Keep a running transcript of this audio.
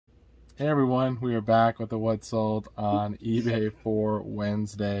Hey everyone, we are back with the What Sold on eBay for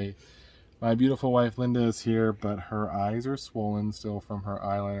Wednesday. My beautiful wife Linda is here, but her eyes are swollen still from her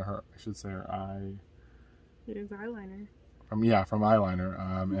eyeliner. It is eyeliner. From eyeliner.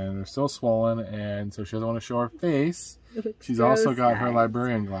 And they're still swollen, and so she doesn't want to show her face. She's also got her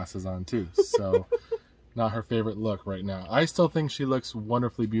librarian glasses on too, so not her favorite look right now. I still think she looks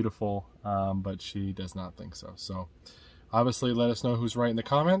wonderfully beautiful, but she does not think so. So obviously let us know who's right in the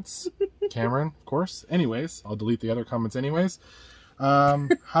comments. Cameron, of course. Anyways, I'll delete the other comments anyways.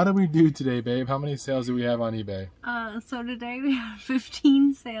 How do we do today, babe? How many sales do we have on eBay? So today we have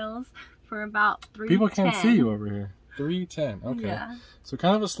 15 sales for about $310. People can't see you over here. $310. Okay. Yeah. So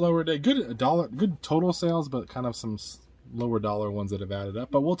kind of a slower day. Good total sales, but kind of some lower dollar ones that have added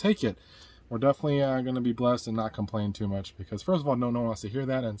up. But we'll take it. We're definitely going to be blessed and not complain too much, because first of all, no one wants to hear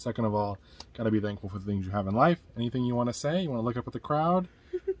that, and second of all, got to be thankful for the things you have in life. Anything you want to say? You want to look up at the crowd?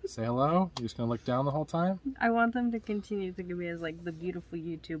 Say hello? You're just going to look down the whole time? I want them to continue to think of me as like the beautiful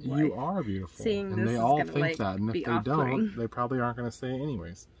YouTube wife. You are beautiful. Seeing and this they is all gonna, think like, that, and if be they don't, they probably aren't going to say it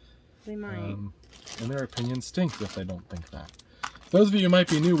anyways. They might. And their opinion stinks if they don't think that. Those of you who might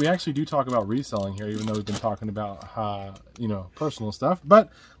be new, we actually do talk about reselling here, even though we've been talking about, personal stuff. But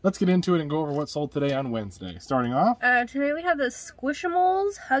let's get into it and go over what sold today on Wednesday. Starting off. Today we have the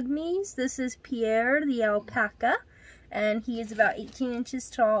Squishimals Hug Me's. This is Pierre the alpaca, and he is about 18 inches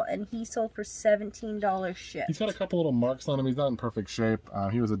tall, and he sold for $17 shipped. He's got a couple little marks on him. He's not in perfect shape.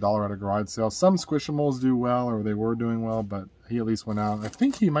 He was $1 at a garage sale. Some Squishimals do well, or they were doing well, but he at least went out. I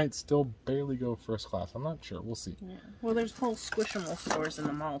think he might still barely go first class. I'm not sure. We'll see. Yeah. Well, there's whole Squishimal stores in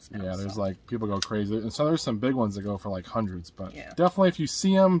the malls now. Yeah, there's like, people go crazy. And so there's some big ones that go for like hundreds, but yeah, definitely if you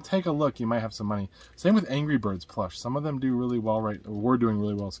see them, take a look. You might have some money. Same with Angry Birds plush. Some of them do really well, we're doing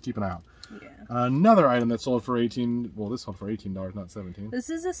really well, so keep an eye out. Yeah. Another item that sold for $18, well, this sold for $18, not $17. This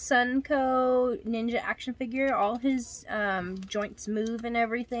is a Sunco Ninja action figure. All his joints move and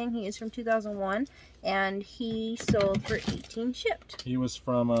everything. He is from 2001, and he sold for $18 shipped. He was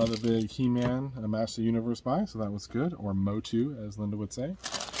from the big He-Man Master Universe buy, so that was good, or Motu, as Linda would say.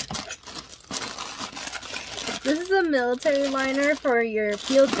 This is a military liner for your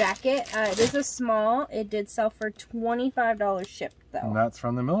field jacket. It is a small. It did sell for $25 shipped, though. And that's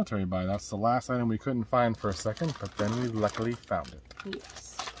from the military buy. That's the last item we couldn't find for a second, but then we luckily found it.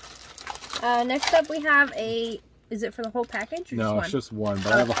 Yes. Next up, we have a... Is it for the whole package? Or no, just it's just one,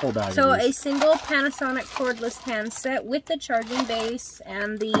 but I have a whole bag So of these. a single Panasonic cordless handset with the charging base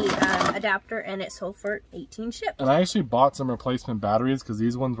and the adapter, and it sold for $18 shipped. And I actually bought some replacement batteries because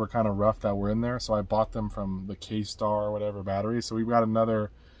these ones were kind of rough that were in there, so I bought them from the K-Star or whatever batteries. So we got another,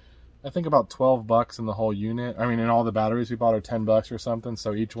 I think about 12 bucks in the whole unit. I mean, in all the batteries we bought are 10 bucks or something,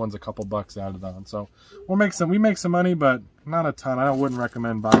 so each one's a couple bucks added on. So we make some money, but not a ton. I wouldn't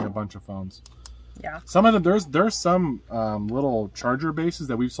recommend buying a bunch of phones. Yeah. Some of them, there's some little charger bases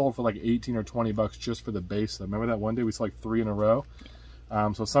that we've sold for like 18 or 20 bucks just for the base. Remember that one day we sold like 3 in a row?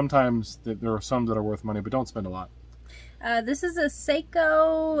 So sometimes there are some that are worth money, but don't spend a lot. This is a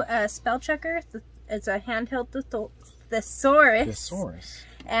Seiko spell checker. It's a handheld thesaurus.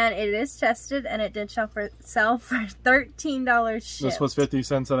 And it is tested, and it did sell for $13 shipped. This was 50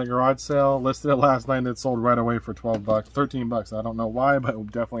 cents at a garage sale. Listed it last night, and it sold right away for 12 bucks, 13 bucks. I don't know why, but I'm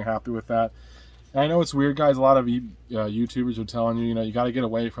definitely happy with that. And I know it's weird, guys. A lot of YouTubers are telling you, you got to get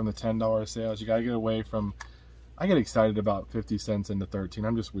away from the $10 sales. You got to get away from... I get excited about 50 cents into 13.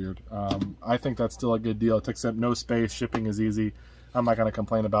 I'm just weird. I think that's still a good deal. It takes up no space. Shipping is easy. I'm not going to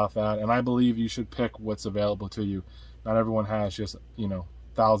complain about that. And I believe you should pick what's available to you. Not everyone has just,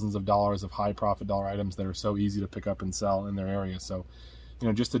 thousands of dollars of high profit dollar items that are so easy to pick up and sell in their area. So,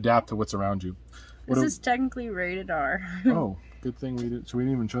 just adapt to what's around you. This is technically rated R. Oh, good thing we did. So we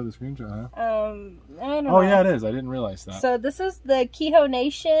didn't even show the screenshot, huh? I don't know. Oh, yeah, it is. I didn't realize that. So this is the Kehoe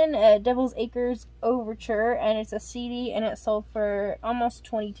Nation Devil's Acres Overture, and it's a CD, and it sold for almost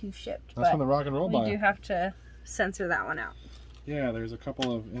 $22 shipped. That's from the Rock and Roll buy. We do have to censor that one out. Yeah, there's a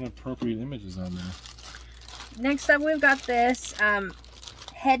couple of inappropriate images on there. Next up, we've got this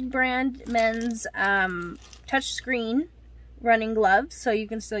Headbrand men's touchscreen running gloves, so you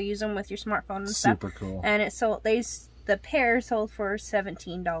can still use them with your smartphone and stuff. Super cool. And it sold. The pair sold for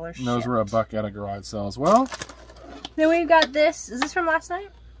 $17 shipped. Those were $1 at a garage sale as well. Then we've got this. Is this from last night?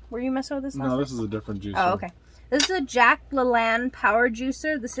 Were you messing with this last night? No, this is a different juicer. Oh, okay. This is a Jack LaLanne power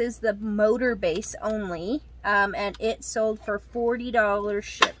juicer. This is the motor base only, and it sold for $40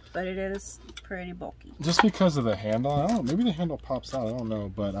 shipped, but it is pretty bulky. Just because of the handle. I don't know. Maybe the handle pops out. I don't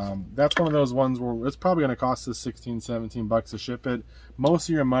know. But that's one of those ones where it's probably going to cost us 16, 17 bucks to ship it. Most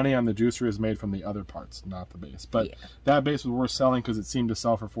of your money on the juicer is made from the other parts, not the base. But yeah, that base was worth selling because it seemed to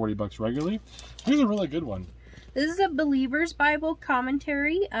sell for 40 bucks regularly. Here's a really good one. This is a Believer's Bible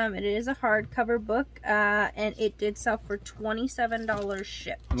commentary. It is a hardcover book, and it did sell for $27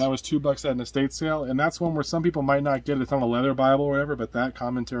 shipped. And that was $2 at an estate sale, and that's one where some people might not get it. It's on a leather Bible or whatever, but that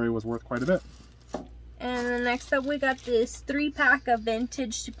commentary was worth quite a bit. And then next up, we got this 3-pack of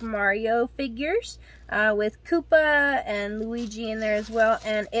vintage Super Mario figures with Koopa and Luigi in there as well,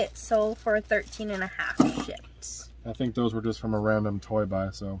 and it sold for $13.50 shipped. I think those were just from a random toy buy,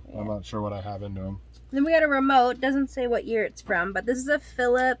 so yeah, I'm not sure what I have into them. Then we got a remote. Doesn't say what year it's from, but this is a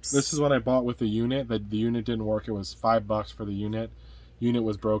Philips. This is what I bought with the unit. The unit didn't work. It was $5 for the unit. Unit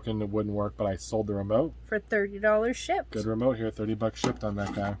was broken. It wouldn't work, but I sold the remote. For $30 shipped. Good remote here. 30 bucks shipped on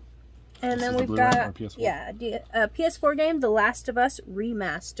that guy. And then we've got a PS4 game, The Last of Us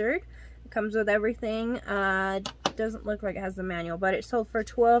Remastered. It comes with everything. Doesn't look like it has the manual, but it sold for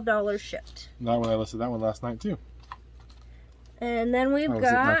 $12 shipped. That one, I listed that one last night too. And then we've got...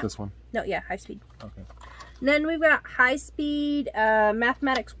 not this one. No, yeah, High Speed. Okay. And then we've got High Speed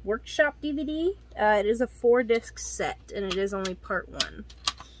Mathematics Workshop DVD. It is a 4-disc set, and it is only part 1.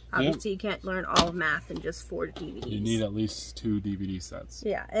 Obviously, you can't learn all of math in just 4 DVDs. You need at least 2 DVD sets.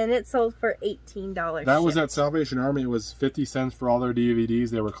 Yeah, and it sold for $18. That was at Salvation Army. It was 50 cents for all their DVDs.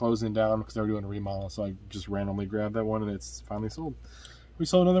 They were closing down because they were doing a remodel, so I just randomly grabbed that one, and it's finally sold. We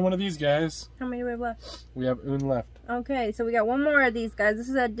sold another one of these guys. How many do we have left? We have one left. Okay, so we got one more of these guys. This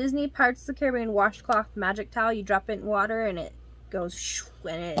is a Disney Pirates of the Caribbean washcloth magic towel. You drop it in water and it goes shoo,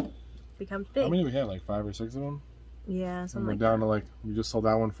 and it becomes big. How many do we have? Like 5 or 6 of them? Yeah, something and we're like down that. To like, we just sold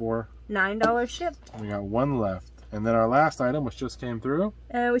that one for $9 shipped. We got one left. And then our last item, which just came through.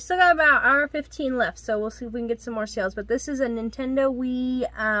 We still got about hour 15 left, so we'll see if we can get some more sales. But this is a Nintendo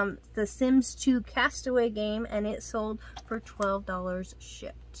Wii, the Sims 2 Castaway game, and it sold for $12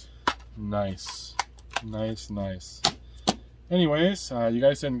 shipped. Nice. Nice, nice. Anyways, you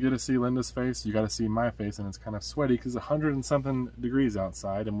guys didn't get to see Linda's face. You got to see my face, and it's kind of sweaty because 100 and something degrees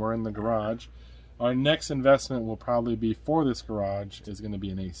outside, and we're in the garage. Our next investment will probably be for this garage is going to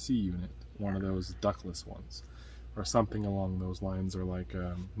be an AC unit, one of those ductless ones, or something along those lines, or like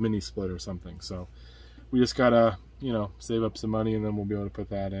a mini split or something. So we just gotta, you know, save up some money, and then we'll be able to put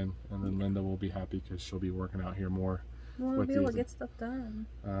that in, and then Linda will be happy because she'll be working out here more. We'll be able to get stuff done.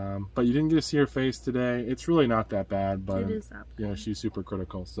 But you didn't get to see her face today. It's really not that bad, but it is not bad. You know, she's super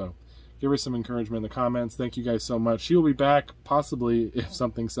critical. So give her some encouragement in the comments. Thank you guys so much. She'll be back possibly if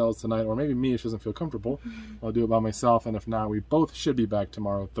something sells tonight, or maybe me if she doesn't feel comfortable. I'll do it by myself, and if not, we both should be back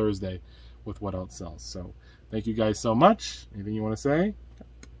tomorrow, Thursday, with what else sells. So thank you guys so much. Anything you want to say?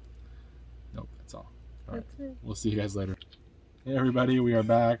 Nope, that's all. All right. We'll see you guys later. Hey everybody, we are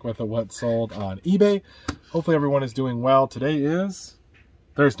back with a what sold on eBay. Hopefully everyone is doing well. Today is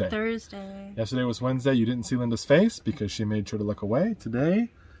Thursday. Yesterday was Wednesday. You didn't see Linda's face because she made sure to look away. Today,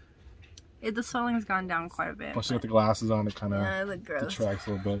 the swelling's gone down quite a bit. Well, she got the glasses on. It kind of detracts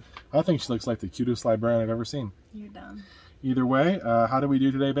a little bit. I think she looks like the cutest librarian I've ever seen. You're dumb. Either way, how did we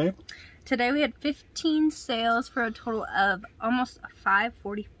do today, babe? Today we had 15 sales for a total of almost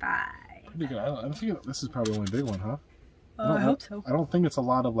 $545. Pretty good. I think this is probably the only big one, huh? I hope so. I don't think it's a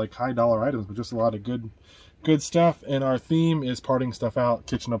lot of like high dollar items, but just a lot of good stuff. And our theme is parting stuff out,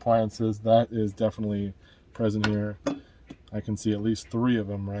 kitchen appliances. That is definitely present here. I can see at least 3 of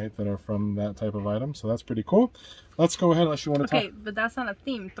them, right, that are from that type of item. So that's pretty cool. Let's go ahead unless you want to talk. Okay, but that's not a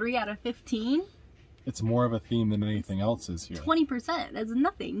theme. 3 out of 15? It's more of a theme than anything else is here. 20%. That's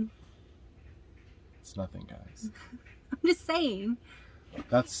nothing. It's nothing, guys. I'm just saying.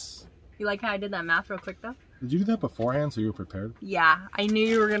 That's... You like how I did that math real quick, though? Did you do that beforehand so you were prepared? Yeah, I knew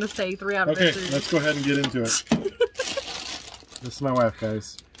you were going to say 3 out of 15. Okay, let's go ahead and get into it. This is my wife,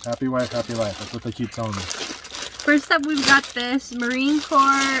 guys. Happy wife, happy life. That's what they keep telling me. First up, we've got this Marine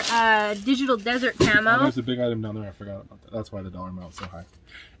Corps Digital Desert Camo. Oh, there's a big item down there. I forgot about that. That's why the dollar amount is so high.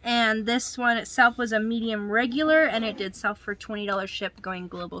 And this one itself was a medium regular, and it did sell for $20 ship, going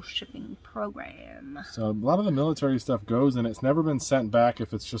global shipping program. So a lot of the military stuff goes, and it's never been sent back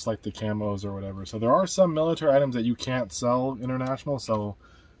if it's just like the camos or whatever. So there are some military items that you can't sell international, so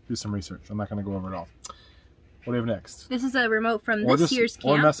do some research. I'm not going to go over it all. What do you have next? This is a remote from this year's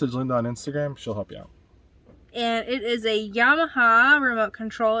camp. Or message Linda on Instagram. She'll help you out. And it is a Yamaha remote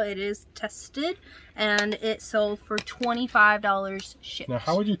control. It is tested, and it sold for $25 shipped. Now,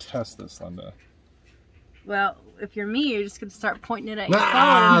 how would you test this, Linda? Well, if you're me, you're just going to start pointing it at your phone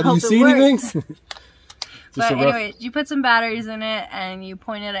and do hope you see it anything? But anyway, you put some batteries in it and you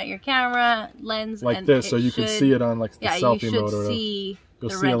point it at your camera lens like and this, so you can see it on like the selfie mode. You'll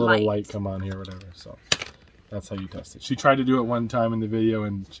see a little light come on here, or whatever. So that's how you test it. She tried to do it one time in the video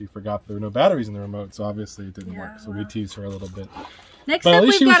and she forgot there were no batteries in the remote, so obviously it didn't work. So we teased her a little bit. Next up,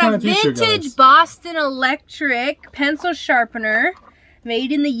 we've got a vintage Boston Electric pencil sharpener.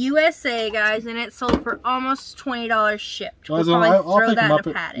 Made in the USA, guys, and it sold for almost $20 shipped. We'll I'll pick them up.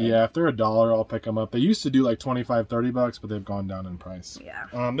 Yeah, if they're $1, I'll pick them up. They used to do like $25, $30, but they've gone down in price.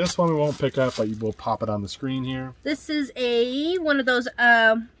 Yeah. This one we won't pick up, but we'll pop it on the screen here. This is one of those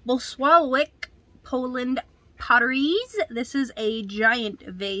Bolsławiec Poland potteries. This is a giant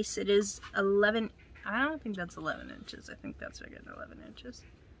vase. It is 11. I don't think that's 11 inches. I think that's bigger than 11 inches.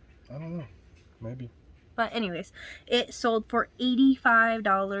 I don't know. Maybe. But anyways, it sold for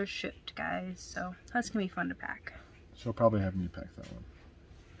 $85 shipped, guys. So that's going to be fun to pack. She'll probably have me pack that one.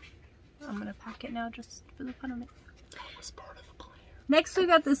 I'm going to pack it now just for the fun of it. That was part of the plan. Next, we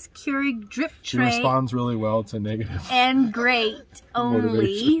got this Keurig drip tray. She responds really well to negative. And great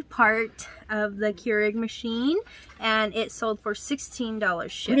only part of the Keurig machine. And it sold for $16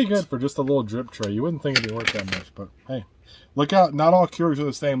 shipped. Pretty good for just a little drip tray. You wouldn't think it'd be worth that much, but hey. Look out, not all Keurigs are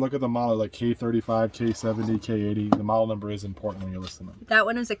the same. Look at the model, like K35, K70, K80. The model number is important when you're listening. That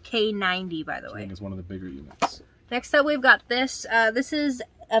one is a K90, by the way. I think it's one of the bigger units. Next up, we've got this. This is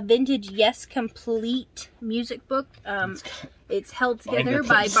a vintage Yes Complete music book. It's held together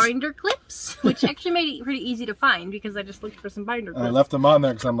by binder clips, which actually made it pretty easy to find because I just looked for some binder clips. I left them on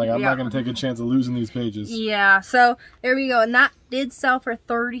there because I'm like, I'm not going to take a chance of losing these pages. Yeah, so there we go. And that did sell for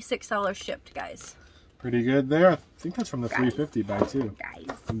 $36 shipped, guys. Pretty good there. I think that's from the 350 buy too.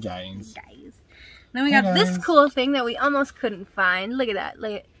 Guys. Then we got this cool thing that we almost couldn't find. Look at that.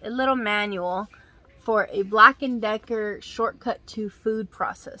 Like a little manual for a Black & Decker shortcut to food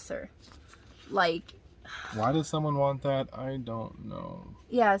processor. Like, why does someone want that? I don't know.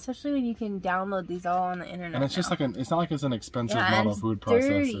 Yeah, especially when you can download these all on the internet. And it's just like it's not like it's an expensive model food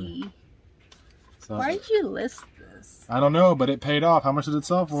processor. So, why did you list this? I don't know, but it paid off. How much did it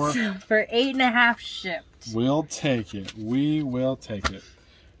sell for? For $8.50 shipped. We'll take it. We will take it.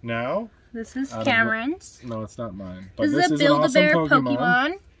 Now, this is Cameron's. No, it's not mine. But this is a Build-A-Bear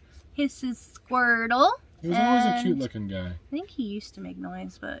Pokemon. This is Squirtle. He was always a cute looking guy. I think he used to make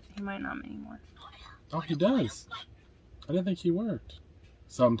noise, but he might not anymore. Oh, he does. I didn't think he worked.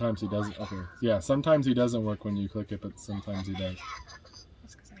 Sometimes he doesn't. Okay. Yeah, sometimes he doesn't work when you click it, but sometimes he does.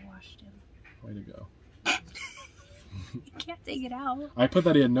 That's because I washed him. Way to go. You can't take it out. I put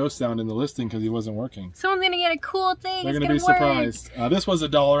that he had no sound in the listing because he wasn't working. Someone's going to get a cool thing. They're going to be surprised. This was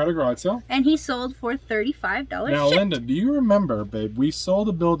 $1 at a garage sale. And he sold for $35 Now, shipped. Linda, do you remember, babe, we sold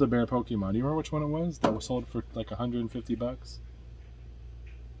a Build-A-Bear Pokemon. Do you remember which one it was? That was sold for like $150?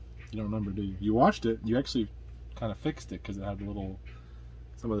 You don't remember, do you? You watched it. You actually kind of fixed it because it had a little...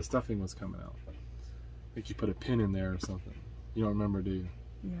 Some of the stuffing was coming out. I think you put a pin in there or something. You don't remember, do you?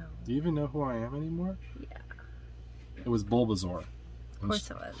 No. Do you even know who I am anymore? Yeah. It was Bulbasaur. Of course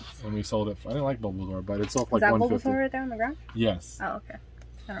it was. And we sold it. I didn't like Bulbasaur, but it sold for like $150. Is that Bulbasaur right there on the ground? Yes. Oh, okay.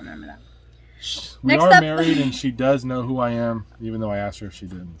 I don't remember that. We are married, and she does know who I am, even though I asked her if she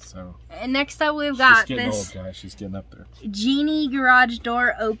didn't. So. And next up, we've got She's getting this old, guys. She's getting up there. Genie garage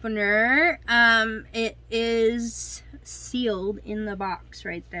door opener. It is sealed in the box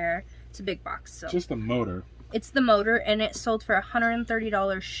right there. It's a big box. So. Just the motor. It's the motor, and it sold for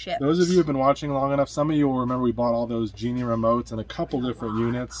 $130 shipped. Those of you who have been watching long enough, some of you will remember we bought all those Genie remotes and a couple different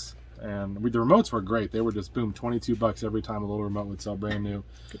units. And the remotes were great. They were just, boom, $22 every time a little remote would sell brand new.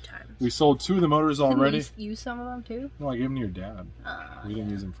 Good times. We sold 2 of the motors already. Did you use some of them too? No, I gave them to your dad. We didn't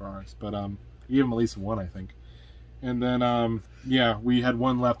use them for ours. But we gave him at least 1, I think. And then, yeah, we had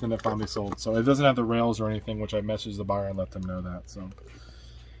 1 left and it finally sold. So it doesn't have the rails or anything, which I messaged the buyer and let them know that. So.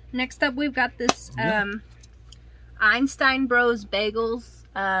 Next up, we've got this Einstein Bros Bagels.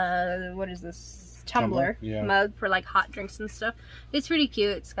 What is this? Tumbler mug for like hot drinks and stuff. It's pretty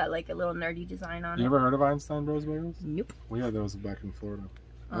cute. It's got like a little nerdy design on it. You ever heard of Einstein Bros Bagels? Nope. We had those back in Florida.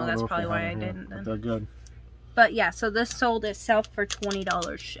 Oh, that's probably why I didn't then. But they're good. But yeah, so this sold itself for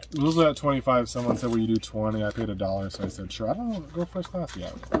 $20 shipped. Usually at $25, someone said, will you do 20? I paid $1, so I said, sure. I don't know. Go first class.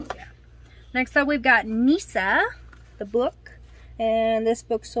 Yeah. Next up, we've got Nisa, the book. And this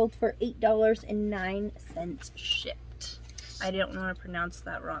book sold for $8.09 shipped. I didn't want to pronounce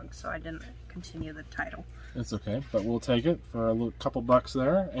that wrong, so I didn't continue the title. It's okay, but we'll take it for a little couple bucks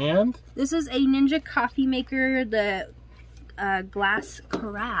there. And this is a Ninja coffee maker, the glass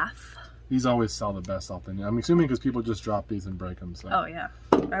carafe. These always sell the best off the ninja. I'm assuming because people just drop these and break them. So. Oh yeah,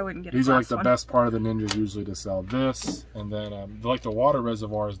 I wouldn't get. These are like the best part of the ninjas usually to sell. This and then like the water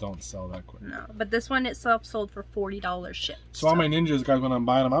reservoirs don't sell that quick. No, but this one itself sold for $40 shipped. So all my ninjas, guys, when I'm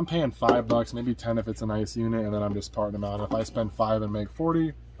buying them, I'm paying $5, maybe 10 if it's a nice unit, and then I'm just parting them out. If I spend 5 and make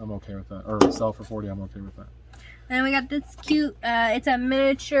 40, I'm okay with that. Or sell for 40, I'm okay with that. And we got this cute, it's a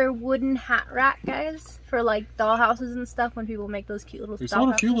miniature wooden hat rack, guys, for like dollhouses and stuff when people make those cute little We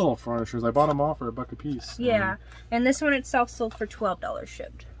sold a few little furnitures. I bought them all for $1 a piece. Yeah, and this one itself sold for $12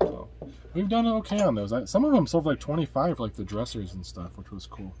 shipped. So we've done okay on those. Some of them sold for like 25 for like the dressers and stuff, which was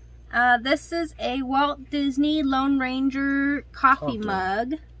cool. This is a Walt Disney Lone Ranger coffee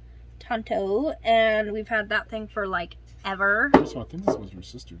mug, Tonto, and we've had that thing for like ever. So I think this was your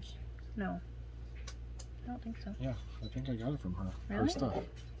sister's. No. I don't think so. Yeah, I think I got it from her. Really? Her stuff.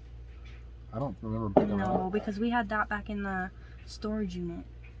 I don't remember picking it up. No, because we had that back in the storage unit.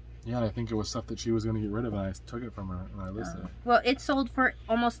 Yeah, and I think it was stuff that she was going to get rid of, and I took it from her and I listed it. Well, it sold for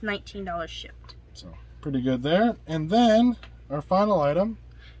almost $19 shipped. So, pretty good there. And then, our final item.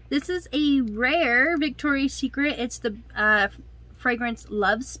 This is a rare Victoria's Secret. It's the fragrance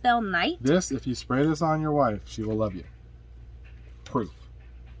Love Spell Night. This, if you spray this on your wife, she will love you. Proof.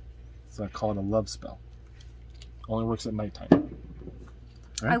 So I call it a love spell. Only works at nighttime.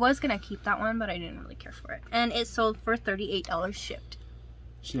 Right? I was going to keep that one, but I didn't really care for it. And it sold for $38 shipped.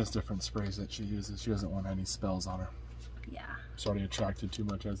 She has different sprays that she uses. She doesn't want any spells on her. Yeah. It's already attracted too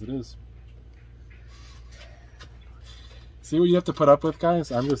much as it is. See what you have to put up with,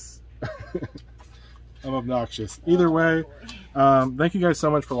 guys? I'm just... I'm obnoxious. Either way, thank you guys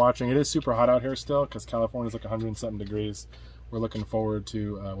so much for watching. It is super hot out here still because California's like 100 and something degrees. We're looking forward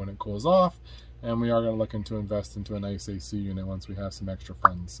to when it cools off. And we are going to look into invest into a nice AC unit once we have some extra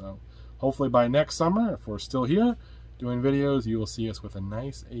funds. So hopefully by next summer, if we're still here doing videos, you will see us with a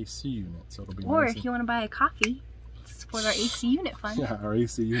nice AC unit. So it'll be or nice. If you want to buy a coffee to support our AC unit fund. Yeah, our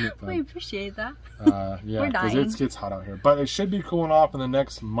AC unit fund. We appreciate that. Yeah, because it gets hot out here. But it should be cooling off in the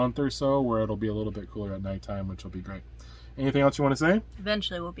next month or so, where it'll be a little bit cooler at nighttime, which will be great. Anything else you want to say?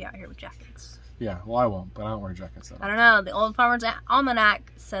 Eventually we'll be out here with jackets. Yeah, well, I won't, but I don't wear jackets. I don't know. The Old Farmer's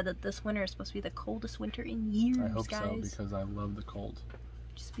Almanac said that this winter is supposed to be the coldest winter in years, I hope guys. so, because I love the cold.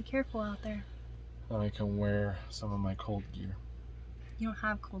 Just be careful out there. Then I can wear some of my cold gear. You don't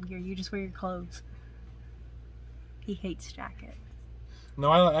have cold gear. You just wear your clothes. He hates jackets. No,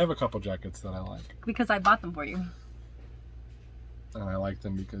 I have a couple jackets that I like. Because I bought them for you. And I like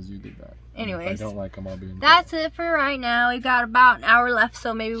them because you did that. Anyways. If I don't like them, I'll be in That's it for right now. We've got about an hour left,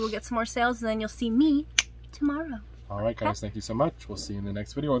 so maybe we'll get some more sales, and then you'll see me tomorrow. Alright, guys. Thank you so much. We'll see you in the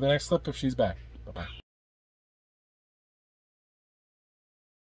next video or the next clip if she's back. Bye-bye.